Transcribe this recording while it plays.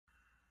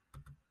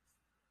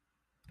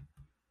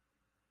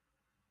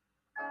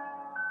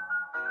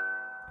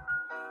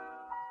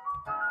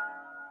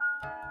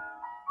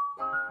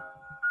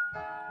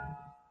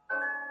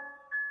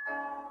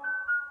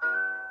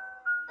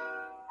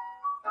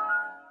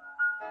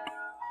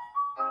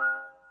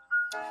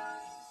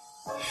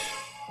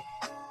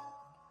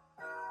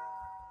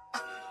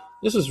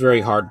This was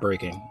very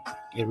heartbreaking.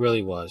 It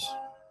really was.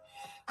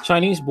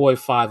 Chinese boy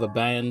 5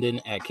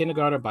 abandoned at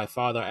kindergarten by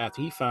father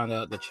after he found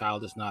out the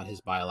child is not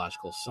his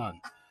biological son.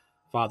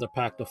 Father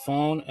packed a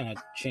phone and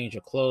a change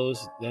of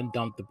clothes, then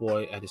dumped the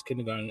boy at his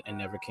kindergarten and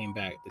never came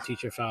back. The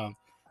teacher found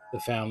the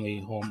family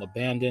home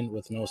abandoned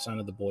with no sign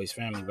of the boy's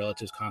family.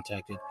 Relatives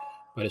contacted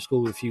by the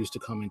school refused to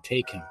come and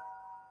take him.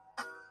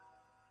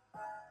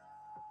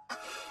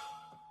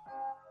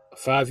 A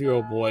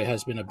 5-year-old boy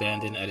has been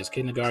abandoned at his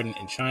kindergarten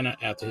in China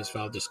after his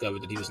father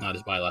discovered that he was not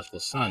his biological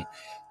son.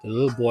 The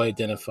little boy,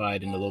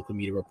 identified in the local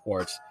media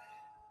reports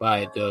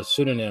by the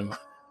pseudonym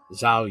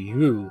Zhao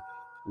Yu,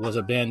 was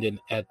abandoned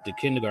at the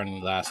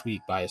kindergarten last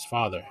week by his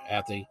father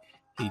after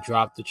he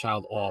dropped the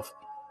child off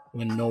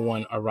when no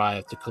one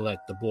arrived to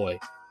collect the boy.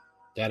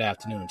 That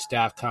afternoon,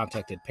 staff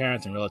contacted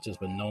parents and relatives,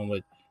 but no one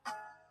would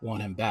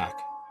want him back.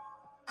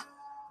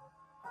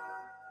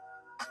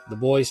 The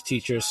boy's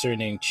teacher,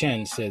 surnamed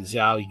Chen, said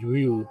Zhao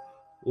Yu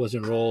was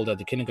enrolled at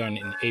the kindergarten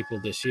in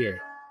April this year,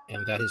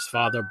 and that his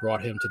father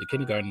brought him to the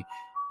kindergarten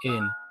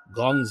in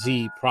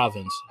Guangxi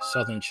province,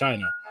 southern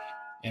China,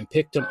 and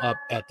picked him up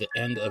at the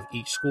end of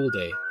each school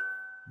day.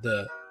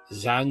 The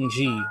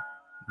Zhangji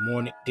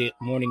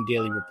Morning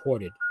Daily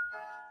reported.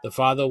 The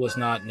father was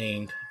not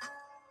named,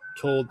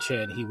 told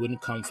Chen he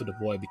wouldn't come for the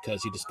boy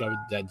because he discovered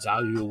that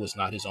Zhao Yu was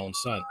not his own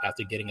son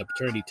after getting a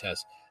paternity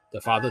test.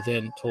 The father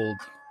then told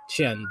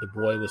Chen the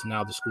boy was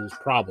now the school's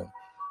problem.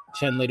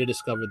 Chen later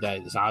discovered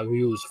that Zhao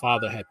Yu's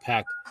father had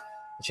packed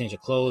a change of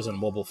clothes and a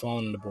mobile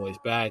phone in the boy's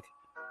bag.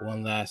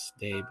 One last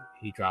day,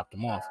 he dropped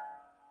him off.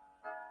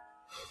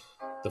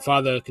 The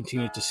father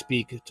continued to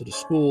speak to the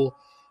school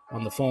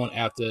on the phone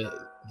after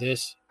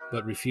this,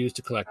 but refused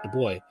to collect the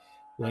boy.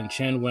 When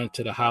Chen went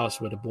to the house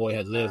where the boy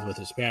had lived with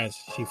his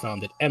parents, she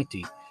found it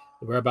empty.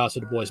 The whereabouts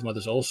of the boy's mother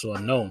is also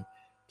unknown.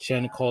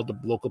 Chen called the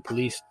local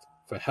police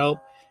for help,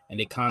 and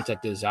they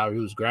contacted Zhao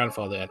Yu's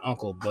grandfather and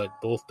uncle, but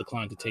both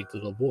declined to take the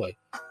little boy.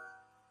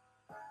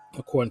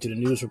 According to the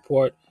news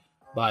report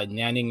by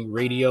Nanning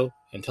radio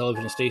and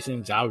television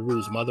station, Zhao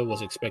Yu's mother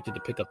was expected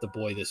to pick up the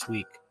boy this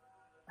week.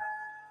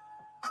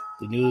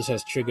 The news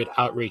has triggered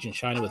outrage in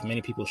China, with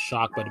many people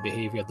shocked by the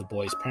behavior of the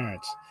boy's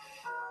parents.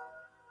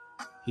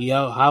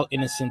 How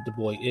innocent the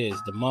boy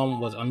is. The mom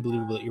was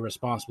unbelievably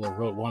irresponsible,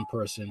 wrote one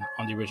person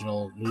on the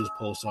original news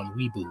post on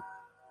Weibo.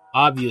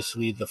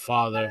 Obviously, the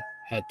father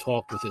had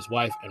talked with his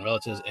wife and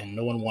relatives, and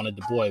no one wanted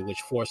the boy,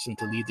 which forced him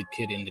to leave the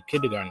kid in the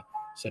kindergarten,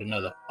 said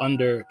another.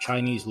 Under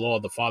Chinese law,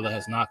 the father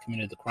has not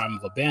committed the crime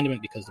of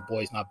abandonment because the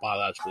boy is not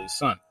biologically his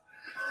son.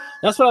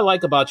 That's what I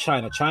like about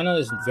China. China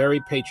is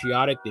very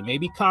patriotic. They may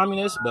be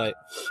communist, but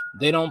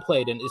they don't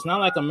play it. And it's not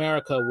like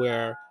America,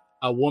 where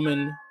a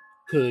woman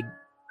could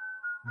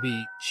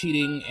be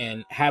cheating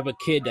and have a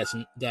kid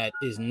that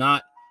is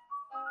not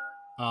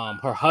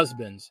her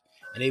husband's,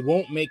 and they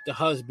won't make the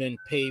husband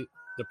pay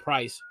the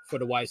price for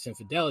the wife's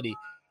infidelity,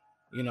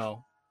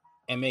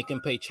 and make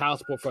him pay child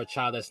support for a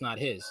child that's not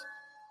his.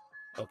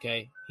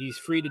 Okay, he's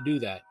free to do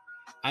that.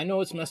 I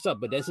know it's messed up,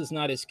 but this is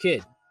not his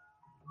kid.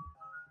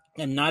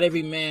 And not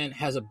every man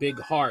has a big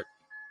heart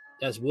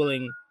that's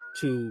willing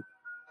to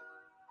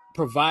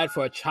provide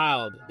for a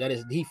child that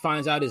he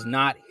finds out is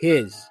not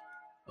his.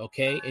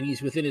 Okay, and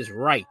he's within his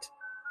right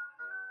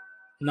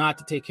not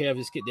to take care of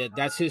his kid.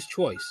 That's his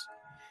choice.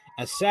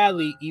 And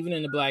sadly, even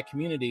in the black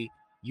community,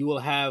 you will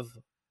have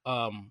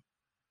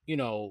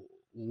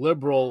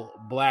liberal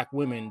black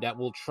women that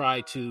will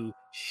try to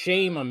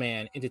shame a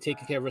man into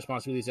taking care of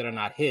responsibilities that are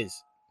not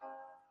his.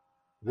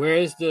 Where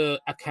is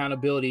the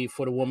accountability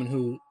for the woman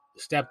who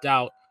stepped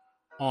out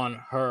on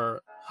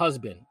her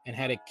husband and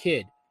had a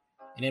kid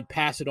and then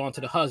passed it on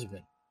to the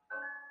husband?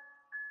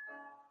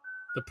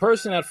 The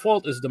person at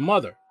fault is the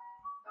mother.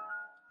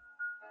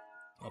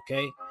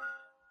 Okay?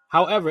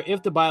 However,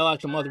 if the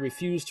biological mother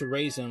refused to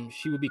raise him,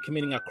 she would be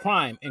committing a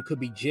crime and could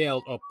be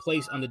jailed or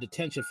placed under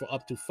detention for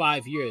up to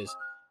 5 years,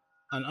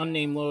 an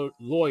unnamed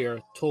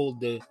lawyer told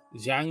the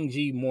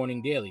Jiangxi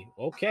Morning Daily.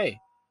 Okay.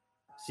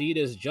 See,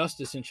 there's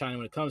justice in China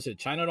when it comes to it.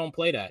 China don't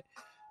play that.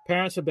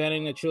 Parents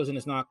abandoning their children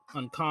is not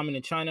uncommon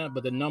in China,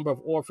 but the number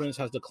of orphans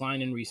has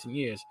declined in recent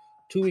years.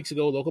 2 weeks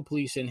ago, local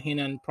police in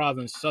Henan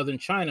province, southern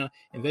China,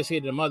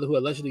 investigated a mother who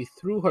allegedly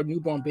threw her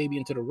newborn baby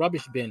into the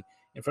rubbish bin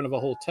in front of a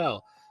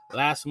hotel.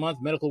 Last month,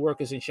 medical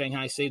workers in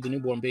Shanghai saved the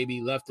newborn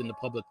baby left in the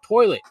public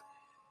toilet.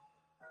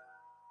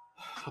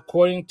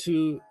 According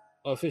to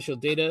official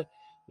data,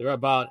 there are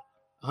about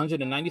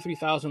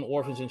 193,000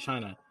 orphans in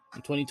China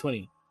in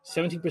 2020,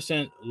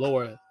 17%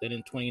 lower than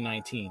in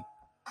 2019.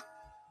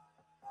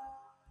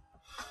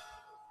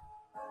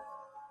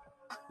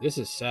 This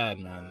is sad,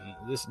 man.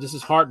 This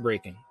is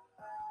heartbreaking.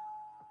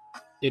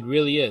 It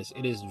really is.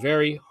 It is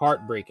very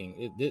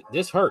heartbreaking.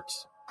 This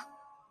hurts.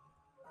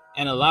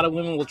 And a lot of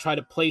women will try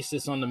to place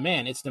this on the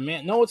man. It's the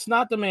man. No, it's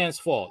not the man's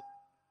fault.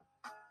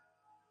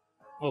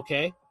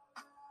 Okay?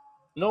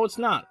 No, it's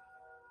not.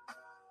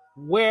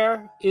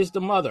 Where is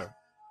the mother?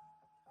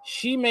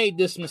 She made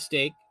this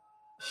mistake.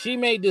 She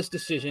made this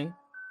decision.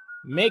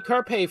 Make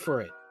her pay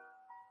for it.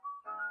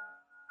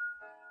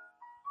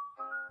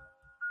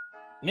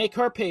 Make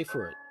her pay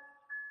for it.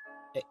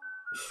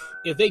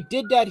 If they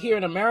did that here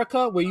in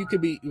America,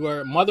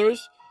 where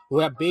mothers who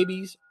have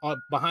babies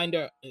behind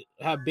their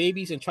have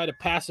babies and try to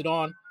pass it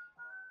on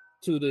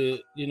to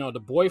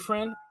the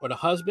boyfriend or the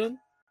husband,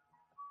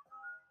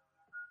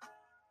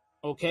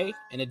 okay,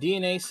 and the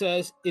DNA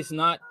says it's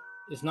not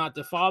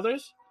the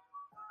father's.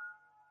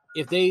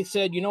 If they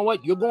said, you know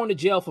what, you're going to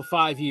jail for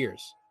 5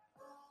 years,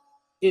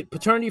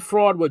 paternity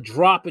fraud would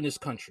drop in this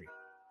country.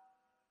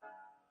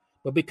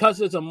 But because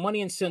there's a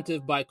money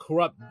incentive by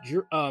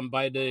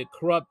the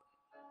corrupt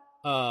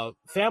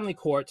family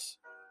courts,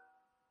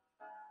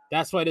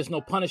 that's why there's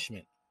no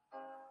punishment.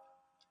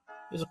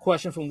 There's a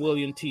question from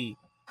William T.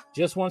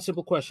 Just one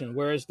simple question: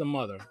 where is the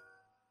mother?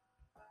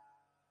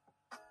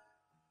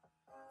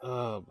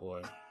 Oh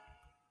boy,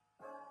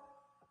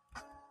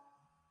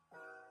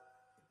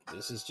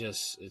 this is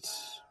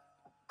just—it's.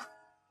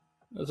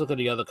 Let's look at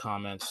the other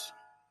comments.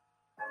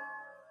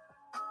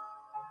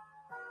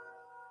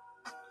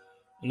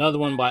 Another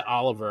one by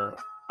Oliver.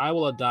 I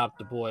will adopt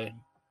the boy.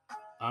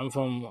 I'm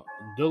from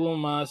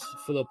Dulumas,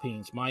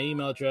 Philippines. My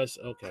email address,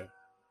 okay.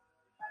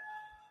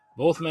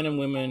 Both men and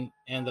women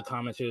and the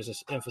commentators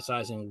are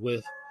emphasizing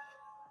with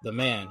the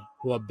man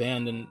who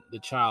abandoned the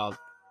child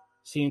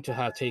seem to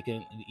have taken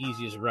the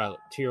easiest route,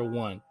 tier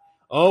 1.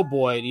 Oh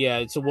boy, yeah,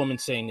 it's a woman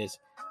saying this.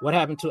 What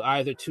happened to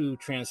either two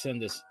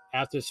transcend this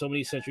after so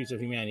many centuries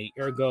of humanity?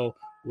 Ergo,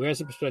 where's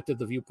the perspective,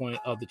 the viewpoint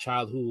of the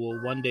child who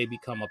will one day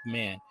become a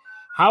man?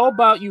 How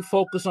about you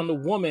focus on the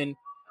woman,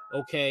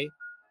 okay,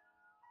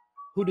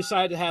 who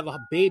decided to have a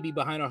baby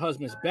behind her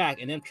husband's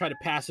back and then try to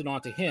pass it on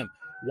to him?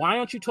 Why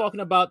aren't you talking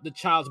about the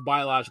child's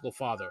biological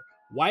father?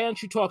 Why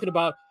aren't you talking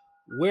about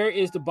where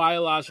is the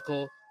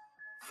biological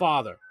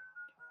father?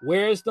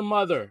 Where is the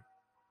mother?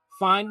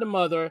 Find the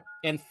mother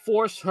and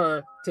force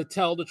her to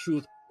tell the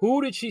truth.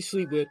 Who did she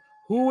sleep with?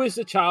 Who is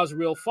the child's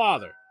real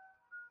father?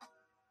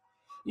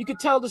 You could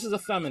tell this is a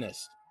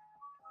feminist.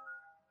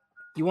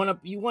 You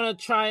want to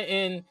try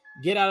and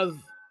get out of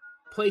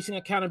placing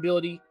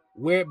accountability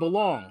where it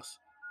belongs,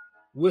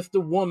 with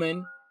the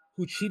woman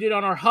who cheated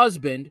on her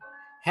husband,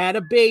 had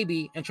a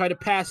baby, and tried to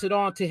pass it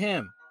on to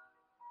him.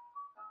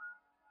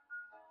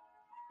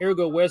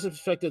 Ergo, where's the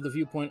perspective, the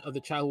viewpoint of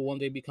the child who will one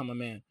day become a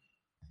man?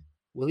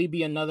 Will he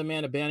be another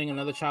man abandoning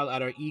another child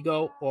out of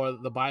ego, or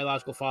the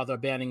biological father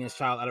abandoning his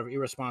child out of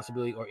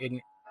irresponsibility or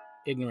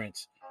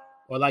ignorance?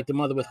 Or like the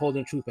mother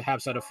withholding truth,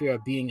 perhaps out of fear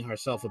of being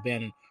herself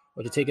abandoned,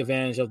 or to take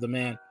advantage of the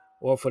man,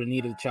 or for the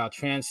need of the child?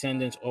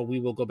 Transcendence, or we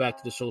will go back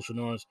to the social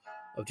norms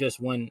of just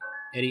one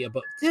Eddie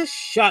above. Just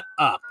shut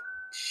up.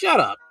 Shut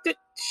up.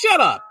 Shut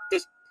up.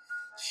 Just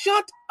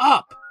shut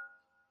up.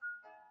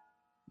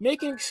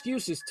 Making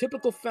excuses,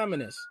 typical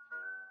feminist.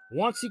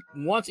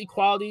 Wants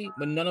equality,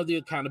 but none of the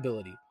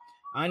accountability.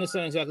 I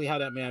understand exactly how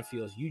that man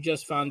feels. You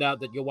just found out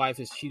that your wife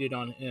has cheated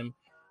on him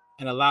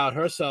and allowed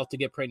herself to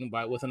get pregnant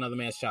with another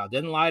man's child.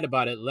 Then lied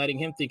about it, letting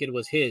him think it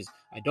was his.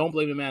 I don't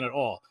blame the man at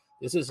all.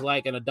 This is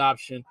like an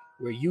adoption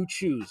where you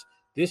choose.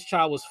 This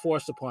child was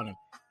forced upon him.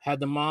 Had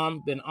the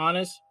mom been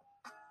honest,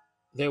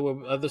 there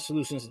were other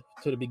solutions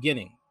to the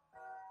beginning.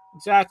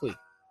 Exactly.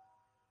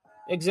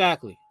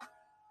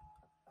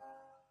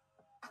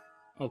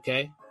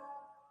 Okay.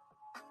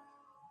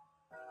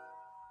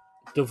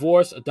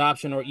 Divorce,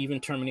 adoption, or even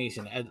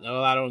termination.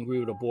 Well, I don't agree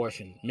with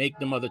abortion. Make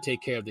the mother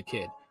take care of the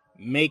kid.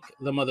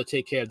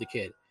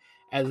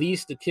 At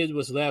least the kid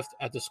was left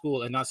at the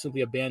school and not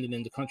simply abandoned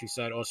in the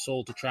countryside or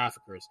sold to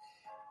traffickers.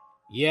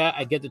 Yeah,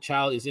 I get the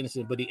child is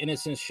innocent, but the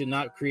innocence should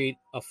not create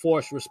a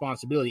forced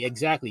responsibility.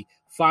 Exactly.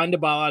 Find the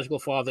biological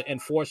father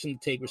and force him to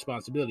take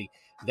responsibility.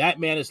 That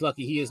man is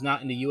lucky he is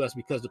not in the U.S.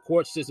 because the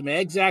court system,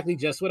 exactly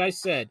just what I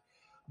said,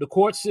 the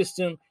court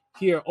system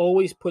here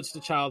always puts the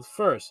child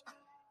first.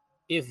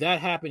 If that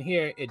happened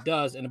here, it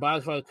does, and the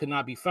biological father could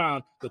not be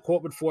found, the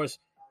court would force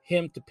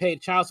him to pay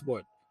child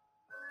support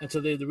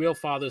until the real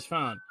father is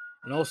found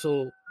and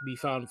also be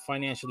found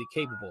financially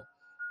capable.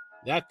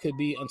 That could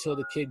be until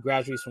the kid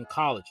graduates from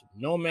college.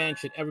 No man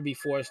should ever be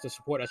forced to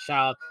support a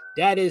child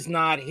that is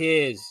not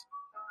his.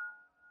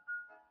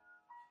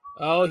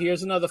 Oh,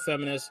 here's another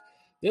feminist.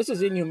 This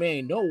is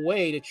inhumane. No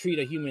way to treat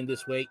a human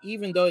this way,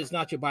 even though it's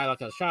not your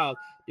biological child.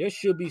 There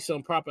should be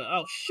some proper...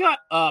 Oh, shut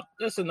up.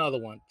 Just another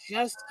one.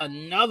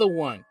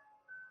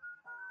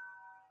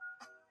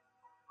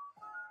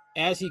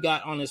 As he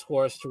got on his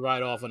horse to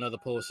ride off another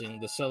posting,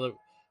 the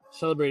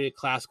celebrated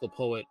classical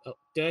poet... Oh,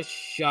 just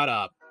shut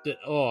up.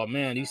 Oh,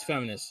 man, these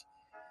feminists.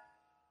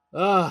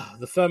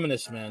 The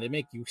feminists, man, they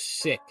make you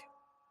sick.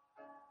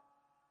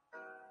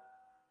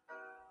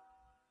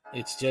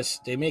 It's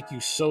just, they make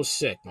you so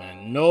sick,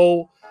 man.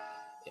 No,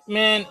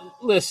 man,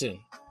 listen,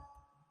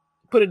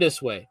 put it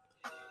this way.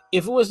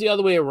 If it was the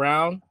other way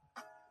around,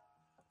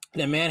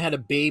 the man had a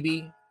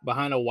baby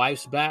behind a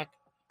wife's back,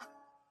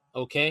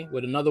 okay,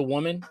 with another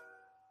woman,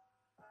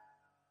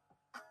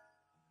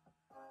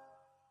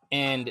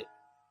 and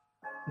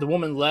the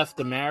woman left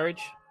the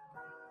marriage,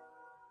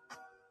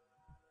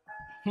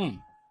 and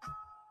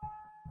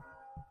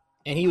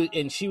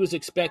she was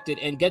expected,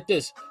 and get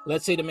this,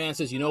 let's say the man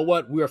says, you know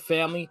what, we're a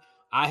family,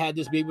 I had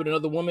this baby with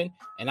another woman,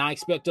 and I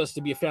expect us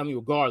to be a family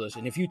regardless.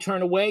 And if you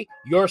turn away,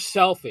 you're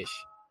selfish.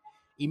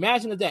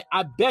 Imagine that.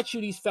 I bet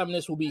you these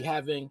feminists will be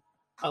having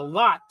a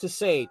lot to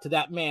say to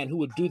that man who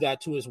would do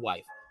that to his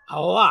wife.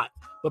 A lot.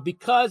 But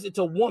because it's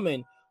a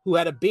woman who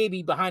had a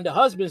baby behind the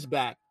husband's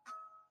back,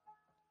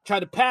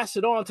 tried to pass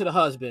it on to the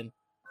husband,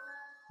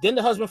 then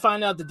the husband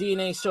find out the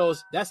DNA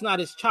shows that's not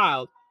his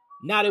child.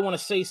 Now they want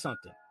to say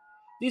something.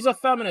 These are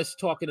feminists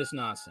talking this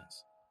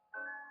nonsense.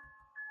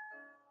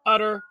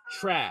 Utter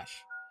trash.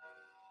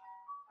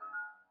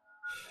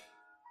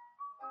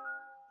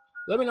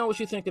 Let me know what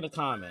you think in the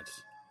comments.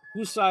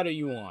 Whose side are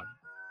you on?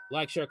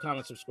 Like, share,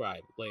 comment,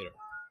 subscribe. Later.